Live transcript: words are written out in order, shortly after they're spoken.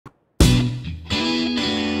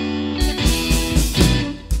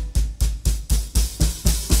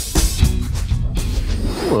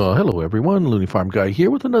everyone, Looney Farm Guy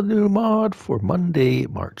here with another new mod for Monday,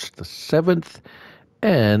 March the 7th.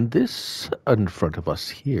 And this in front of us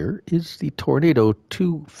here is the Tornado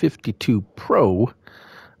 252 Pro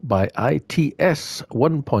by ITS,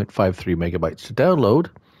 1.53 megabytes to download.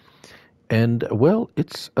 And, well,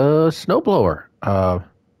 it's a snowblower.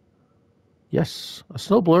 Yes, a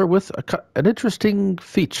snowblower with an interesting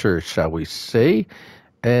feature, shall we say,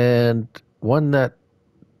 and one that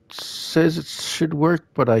says it should work,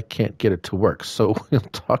 but I can't get it to work. So we'll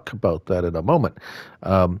talk about that in a moment.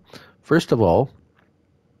 First of all,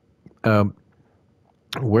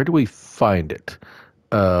 where do we find it?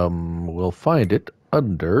 We'll find it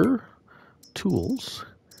under Tools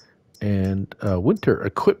and Winter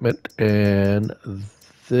Equipment, and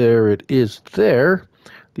there it is there.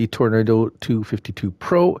 The Tornado 252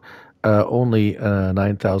 Pro, only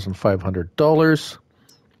 $9,500,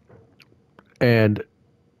 and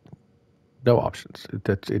no options.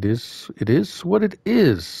 It is what it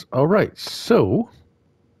is. All right. So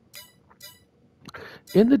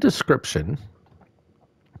in the description,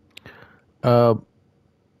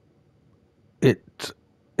 it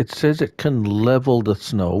says it can level the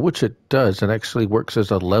snow, which it does, and actually works as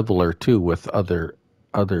a leveler too with other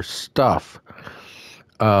stuff.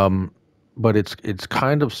 But it's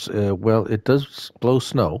kind of well, it does blow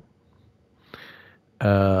snow.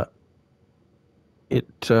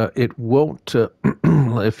 It won't.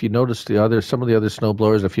 If you notice some of the other snow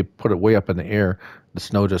blowers, if you put it way up in the air, the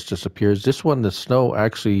snow just disappears. This one, the snow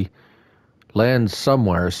actually lands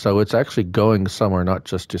somewhere, so it's actually going somewhere, not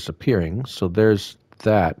just disappearing. So there's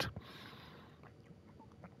that.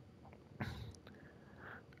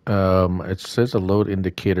 It says a load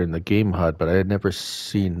indicator in the game HUD, but I had never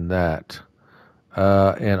seen that.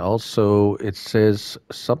 And also it says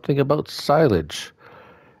something about silage.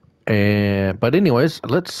 But anyways,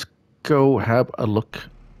 let's go have a look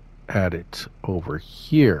at it over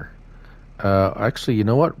here. Actually, you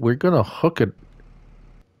know what? We're gonna hook it.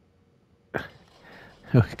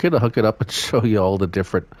 We're gonna hook it up and show you all the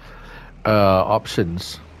different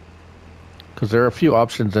options, because there are a few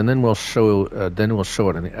options, and then we'll show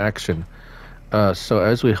it in action. So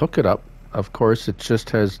as we hook it up, of course, it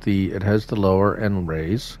just has the lower and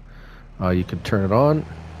raise. You can turn it on,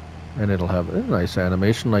 and it'll have a nice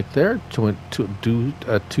animation like there to do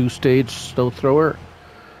a two-stage snow thrower.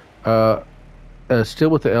 Still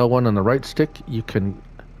with the L1 on the right stick, you can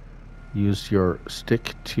use your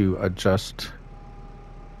stick to adjust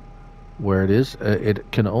where it is.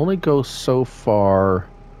 It can only go so far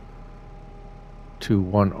to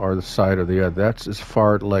one or the side or the other. That's as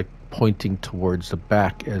far like pointing towards the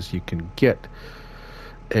back as you can get.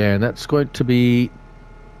 And that's going to be,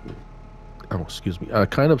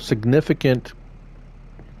 kind of significant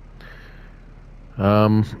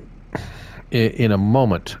in a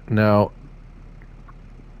moment. Now,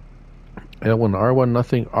 L1, R1,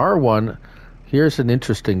 nothing. R1, here's an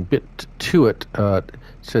interesting bit to it. It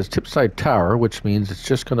says tipside tower, which means it's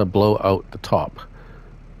just going to blow out the top.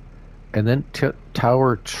 And then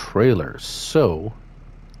tower trailer. So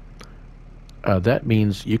that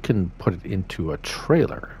means you can put it into a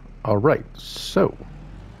trailer. All right, so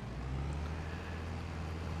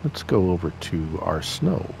let's go over to our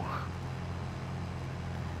snow.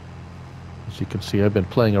 As you can see, I've been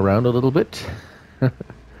playing around a little bit.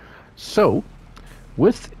 So,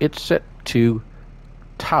 with it set to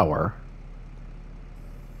tower,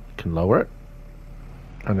 you can lower it,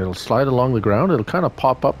 and it'll slide along the ground. It'll kind of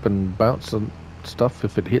pop up and bounce and stuff.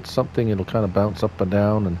 If it hits something, it'll kind of bounce up and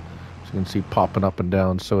down, and as you can see, popping up and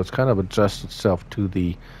down. So it's kind of adjusts itself to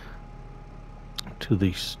the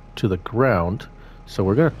ground. So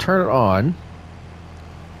we're going to turn it on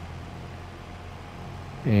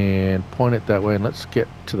and point it that way, and let's get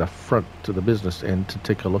to the front, to the business end, to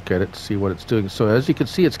take a look at it, to see what it's doing. So as you can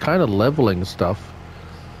see, it's kind of leveling stuff,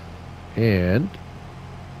 and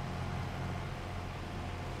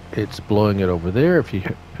it's blowing it over there. If you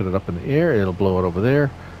put it up in the air, it'll blow it over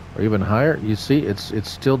there, or even higher. You see, it's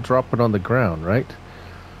still dropping on the ground, right?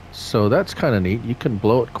 So that's kind of neat. You can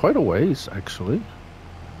blow it quite a ways, actually.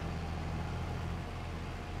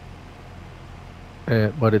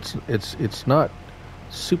 But it's not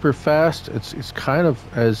super fast. It's kind of,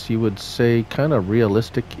 as you would say, kind of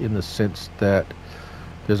realistic in the sense that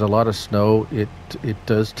there's a lot of snow. It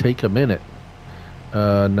does take a minute.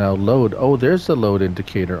 Now load. Oh, there's the load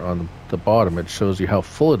indicator on the bottom. It shows you how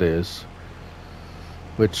full it is,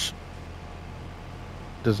 which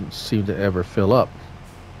doesn't seem to ever fill up.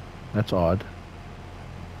 That's odd.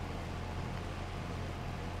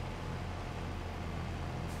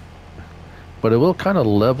 But it will kind of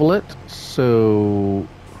level it, so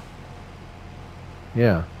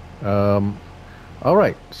yeah. All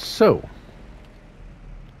right, so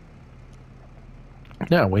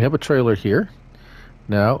now we have a trailer here.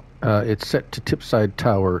 Now it's set to tipside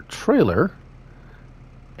tower trailer,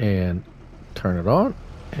 and turn it on,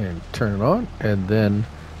 and turn it on, and then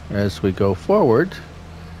as we go forward,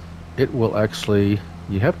 it will actually.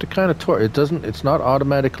 You have to kind of torque. It doesn't. It's not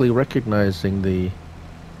automatically recognizing the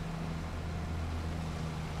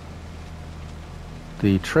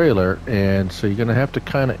trailer, and so you're going to have to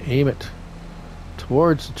kind of aim it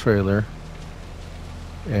towards the trailer,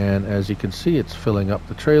 and as you can see, it's filling up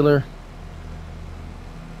the trailer.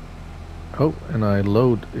 Oh, and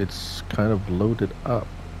it's kind of loaded up,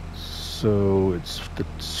 so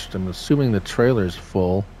I'm assuming the trailer's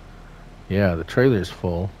full. Yeah, the trailer's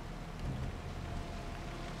full.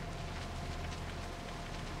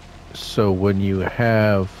 So when you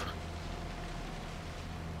have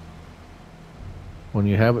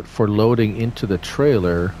it for loading into the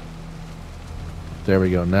trailer, there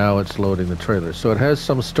we go, now it's loading the trailer. So it has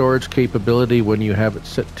some storage capability when you have it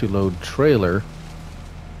set to load trailer.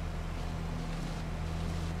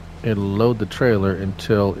 It'll load the trailer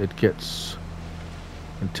until the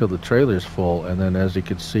trailer's full, and then as you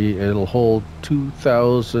can see, it'll hold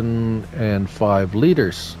 2,005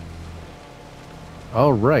 liters.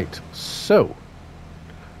 All right, so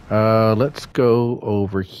let's go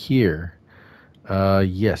over here.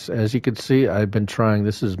 Yes, as you can see, I've been trying.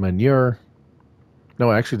 This is manure.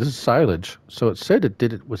 No, actually, this is silage. So it said it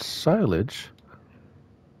did it with silage.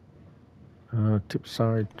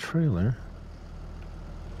 Tipside trailer.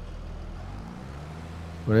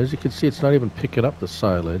 But as you can see, it's not even picking up the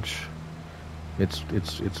silage.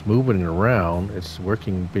 It's moving it around. It's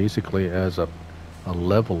working basically as a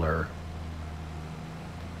leveler.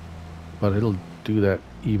 But it'll do that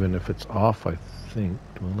even if it's off, I think,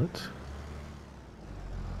 will it?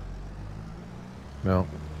 No.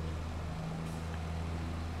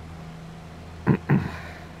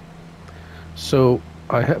 So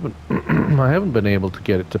I haven't been able to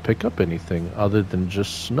get it to pick up anything other than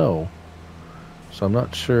just snow. So I'm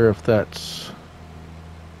not sure if that's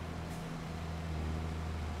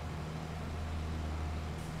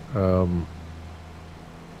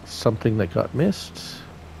something that got missed,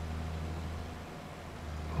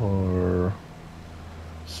 or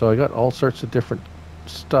so I got all sorts of different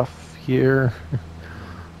stuff here.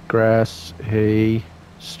 Grass, hay,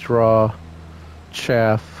 straw,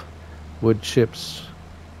 chaff, wood chips.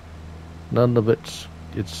 None of it's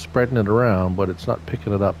spreading it around, but it's not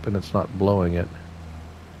picking it up and it's not blowing it.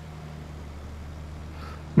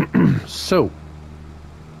 So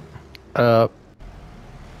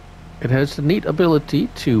it has the neat ability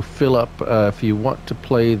to fill up if you want to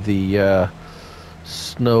play the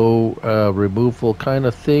snow removal kind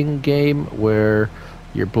of thing game where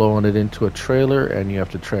you're blowing it into a trailer and you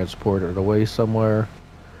have to transport it away somewhere.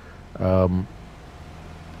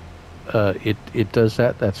 It does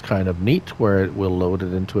that. That's kind of neat, where it will load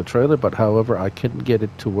it into a trailer, but however, I couldn't get it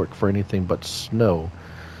to work for anything but snow.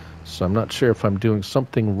 So I'm not sure if I'm doing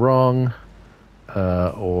something wrong,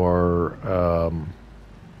 or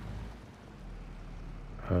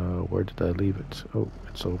where did I leave it? Oh,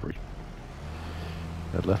 it's over.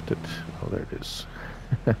 I left it. Oh, there it is.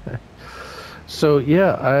 So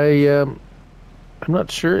yeah, I'm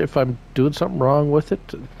not sure if I'm doing something wrong with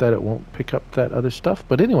it, that it won't pick up that other stuff.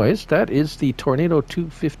 But anyways, that is the Tornado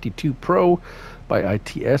 252 Pro by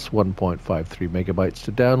ITS, 1.53 megabytes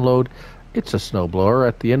to download. It's a snowblower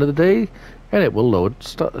at the end of the day, and it will load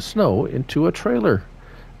snow into a trailer,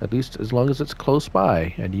 at least as long as it's close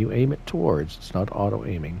by and you aim it towards. It's not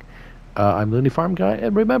auto-aiming. I'm Looney Farm Guy,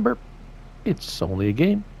 and remember, it's only a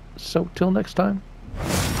game. So till next time.